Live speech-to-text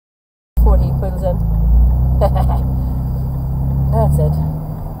before he pulls in. That's it.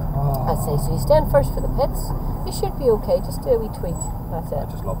 I'd say so. You stand first for the pits. You should be okay. Just do a wee tweak. That's it. I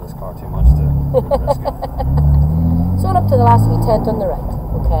just love this car too much to risk it. So up to the last wee tent on the right.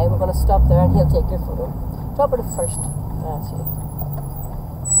 Okay, we're going to stop there and he'll take your photo. Drop it first. That's you.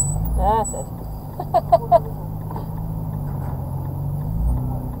 That's it.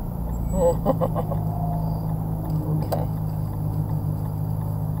 Okay.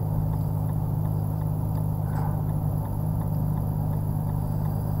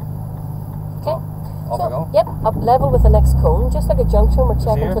 Okay. Off we go? Yep, up level with the next cone, just like a junction, we're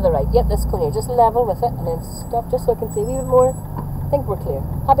checking to the right. Yep, this cone here, just level with it and then stop just so I can see a wee bit more. I think we're clear.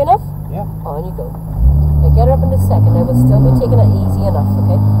 Happy enough? Yeah. On you go. Now get her up in a second, I will still be taking it easy enough,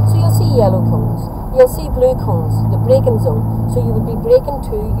 okay? So you'll see yellow cones, you'll see blue cones, the braking zone. So you would be braking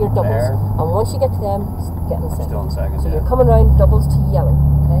to your doubles. There. And once you get to them, get in second. Still in second, So yeah. you're coming around doubles to yellow,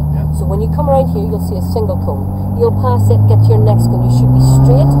 okay? Yeah. So when you come around here, you'll see a single cone. You'll pass it, get to your next cone. You should be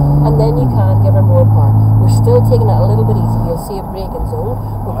straight, and then you can give her more power. We're still taking it a little bit easy. You'll see a braking zone.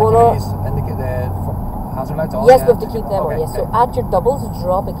 We're going on. Indicate the hazard lights on? Yes, we have to keep them on, okay, yes. So at your doubles,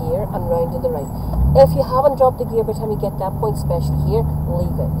 drop a gear and round to the right. If you haven't dropped the gear by the time you get that point, especially here,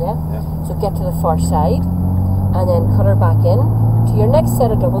 leave it, yeah? So get to the far side, and then cut her back in. To your next set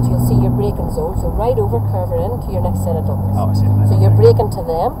of doubles, you'll see your braking zone. So right over, curve her in to your next set of doubles. Oh, I see. So you're braking to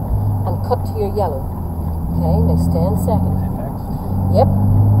them, and cut to your yellow. Okay, now stay in second. Yep.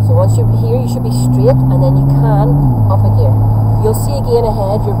 So once you're here, you should be straight, and then you can up a gear. You'll see again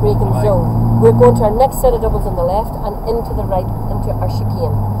ahead your braking zone. We're going to our next set of doubles on the left and into the right, into our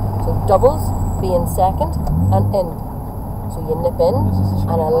chicane. So doubles, be in second, and in. So you nip in,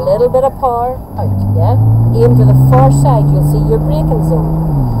 and a little bit of power out, yeah? Aim to the far side, you'll see your braking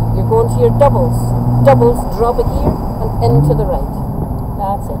zone. You're going to your doubles. Doubles, drop a gear, and into the right.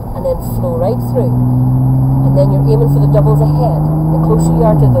 That's it. And then flow right through. And then you're aiming for the doubles ahead. The closer you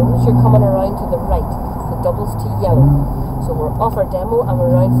are to those, you're coming around to the right. The doubles to yellow. So we're off our demo and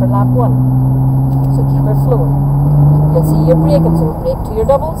we're around for lap 1. So keep her flowing. You'll see your braking zone. Brake to your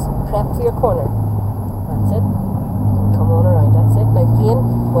doubles, prep for your corner. That's it. Come on around, that's it. Now again,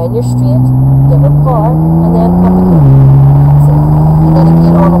 when you're straight, give her power, and then up again. That's it. And then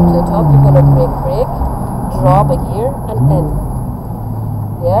again on up to the top, you're going to brake, drop a gear, and in.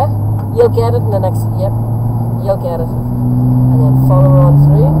 Yeah? You'll get it in the next, yep. You'll get it. And then follow her on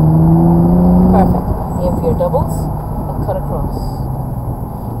through. Perfect. Aim for your doubles, and cut across.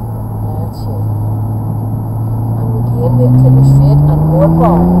 That's you. And again, wait till you're straight, and more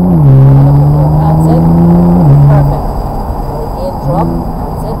power. And up again. That's it. Perfect. And again, drop.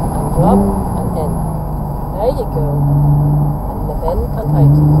 That's it. And drop, and in. There you go. And nip in, and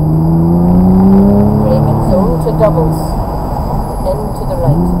out. Braking zone to doubles. In to the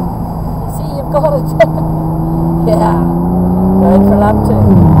right. You see, you've got it. Yeah. Round for lap 2.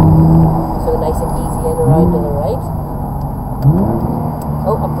 So nice and easy in around to the right.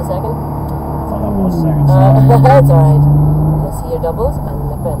 Oh, up to second. I thought that was second. That's alright. You'll see your doubles and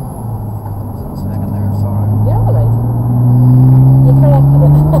nip in. Was in second there, sorry. You're alright. You corrected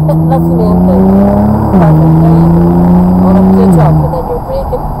it. That's the main thing. Perfect. There you go. On up to the top, and then you're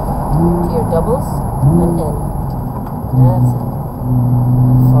braking to your doubles and in. That's it.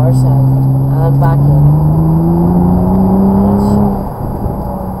 Far side and back in. That's sure.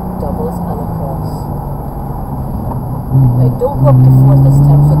 Doubles and across. Now don't go up to fourth this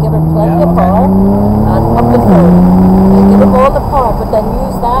time, so give her plenty of power and up to third. Now give her all the power, but then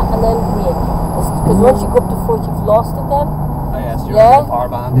use that and then brake. Because once you go up to fourth, you've lost it then. Oh yes, you're Yeah? on the power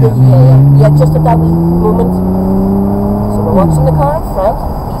band, Yeah, just at that moment. So we're watching the car in front.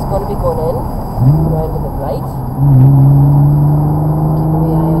 He's going to be going in, round to the right. Keep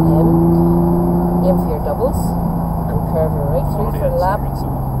an eye on him. Aim for your doubles and curve her right through for lap 3.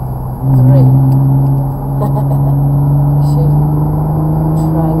 She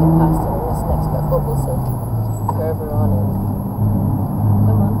try and get past her on this next lap, but we'll see. Curve her on in.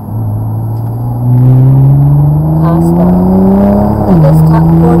 Come on. Pass her. This top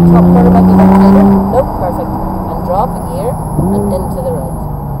corner might be much later. Nope, perfect. And drop a gear and into the right.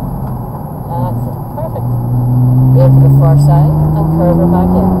 That's it. Perfect. Aim for the far side and curve her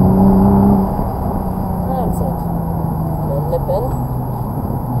back in. That's it. And then nip in.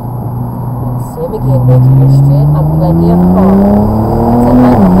 And same again, make sure you're straight and plenty of power. That's it.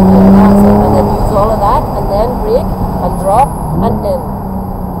 And up again. That's it. And then use all of that and then brake and drop and in.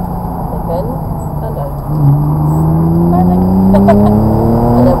 Nip in and out. Perfect.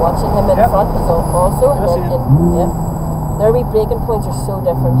 And then watching him in front is also, and then in, Their wee braking points are so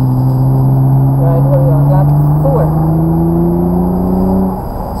different. Right, what are we on? Lap 4.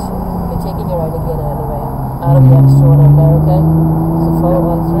 You take add a wee extra one in there, okay? So follow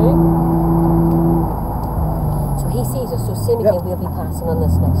on through. So he sees us, so same again, we'll be passing on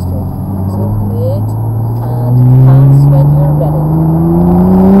this next straight. So wait, and pass when you're ready.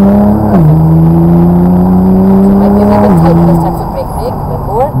 Perfect. So it might be a little bit tight this time, so brake, a bit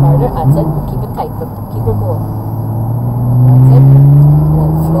more, harder, that's it. Keep it tight, but keep her going. That's it. And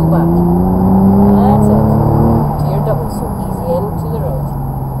then flow back. That's it. To your double, so easy in to the road.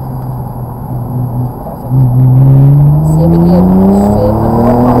 Perfect. Same again, straight and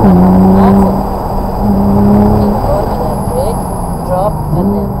more power. That's it. Keep going and then brake, drop and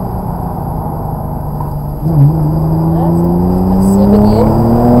then. That's it. And same again,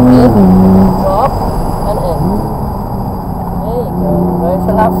 brake, drop and in. There you go. Round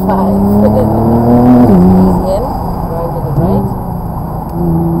for lap 5. Ease in, round to the right.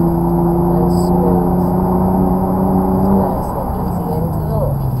 And smooth. Nice and easy into the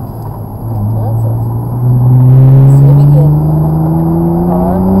left. That's it. Same again.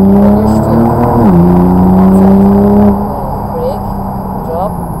 Power, when you're straight. That's it. Then brake,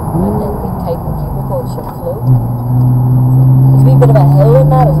 drop, and then we tighten, keep it going, she'll flow. There's a wee bit of a hill in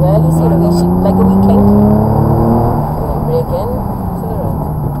that as well, you see, like a wee kink. And then brake in to the right.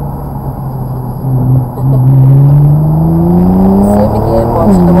 Same again,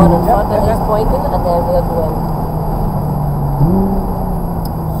 watching the one in front that he's pointing, and then we'll go in.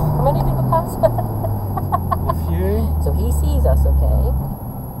 How many people pass? A few. So he sees us, okay?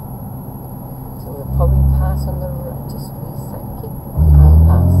 So we'll probably pass on the right, just a wee second, and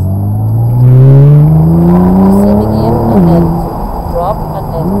pass. Same again, and then drop and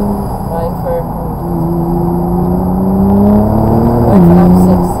in. Round for lap 6.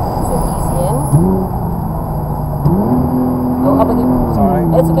 So easy in. Oh, up again. Sorry.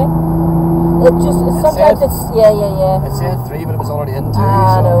 It's okay. It just, sometimes said- it's, yeah. It said 3, but it was already in 2.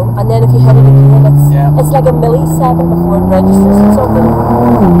 I so. know. And then if you hit it again, it's Yeah. like a millisecond before it registers and something.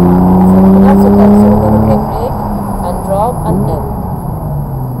 But that's okay. So we're going to brake and drop and in.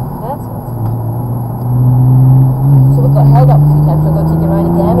 That's it. So we've got held up a few times. So we're going to take it around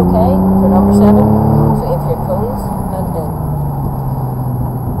again, okay? For number 7. So aim for your cones and in.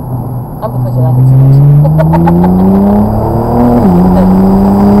 And because you like it so much.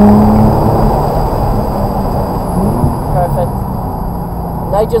 Perfect.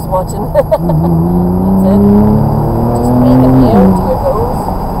 Now just watching. That's it. Just brake in here to your goes.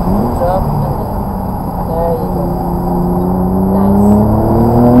 Drop and in. There you go. Nice.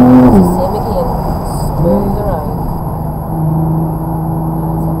 So same again. Smooth around.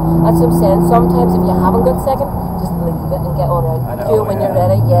 That's it. That's what I'm saying. Sometimes if you haven't got second, just leave it and get on around. I know, Do it when you're yeah.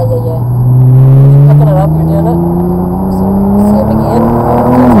 ready. Yeah. You're picking it up, you're doing it. So same again.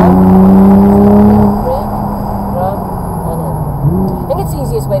 Brake, drop, and in. I think it's the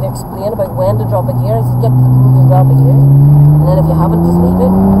easiest way to explain about when to drop a gear is to get the drop a gear. And then if you haven't, just leave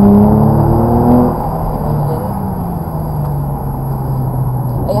it. And then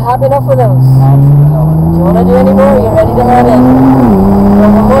are you happy enough with those? Do you want to do any more? Are you ready to head in?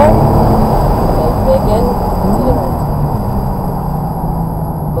 One more? Okay, brake in to the right.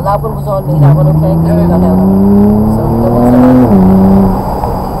 Well, that one was on me, that one, okay? Because we got held up. So, double zero.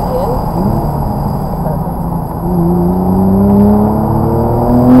 Easy in. Perfect.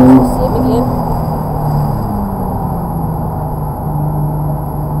 So, same again.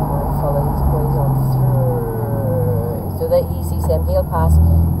 And follow these boys on through. So that he sees him, he'll pass.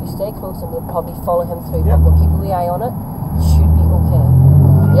 You stay close and we'll probably follow him through, but we'll keep a wee eye on it. Should be okay.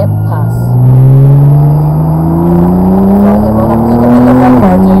 Yep, pass. Follow him on up to the middle of that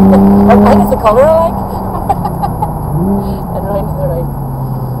car too. I think it's the colour I like. And round to the right.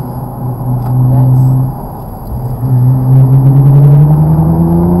 Nice.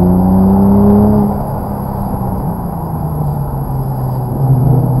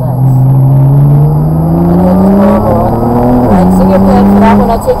 Nice. And then just go on. Right, so you're playing for that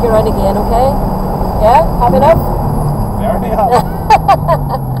one. I'll take you around again, okay? Yeah? Have enough? Very happy.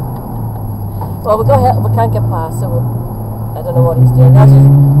 Well, we can't get past, so I don't know what he's doing. That's just,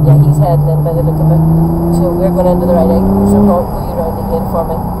 yeah, he's heading in by the look of it. So we're going into the right egg. So go you round again for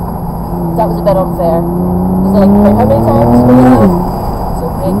me. That was a bit unfair. He's like, how many times will we have? So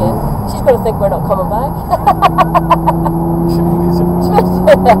break in. She's going to think we're not coming back.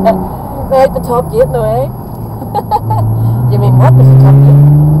 We're out the top gate now, eh? You mean what? There's a top gate?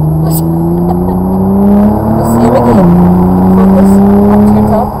 The same again. Focus up to your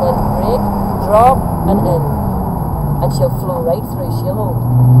top, then brake, drop, and in. And she'll flow right through. She'll hold.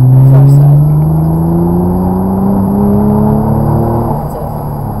 First side. That's it.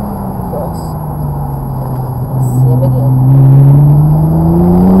 Cross. Same again.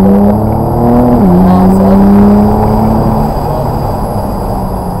 That's it.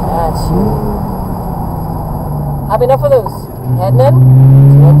 you. Have enough of those. Heading in.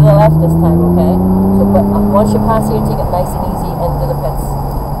 So into the left this time, okay? So but once you pass here, take it nice and easy into the pits.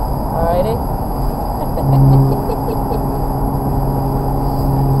 Alrighty?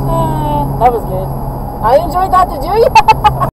 That was good. I enjoyed that, did you?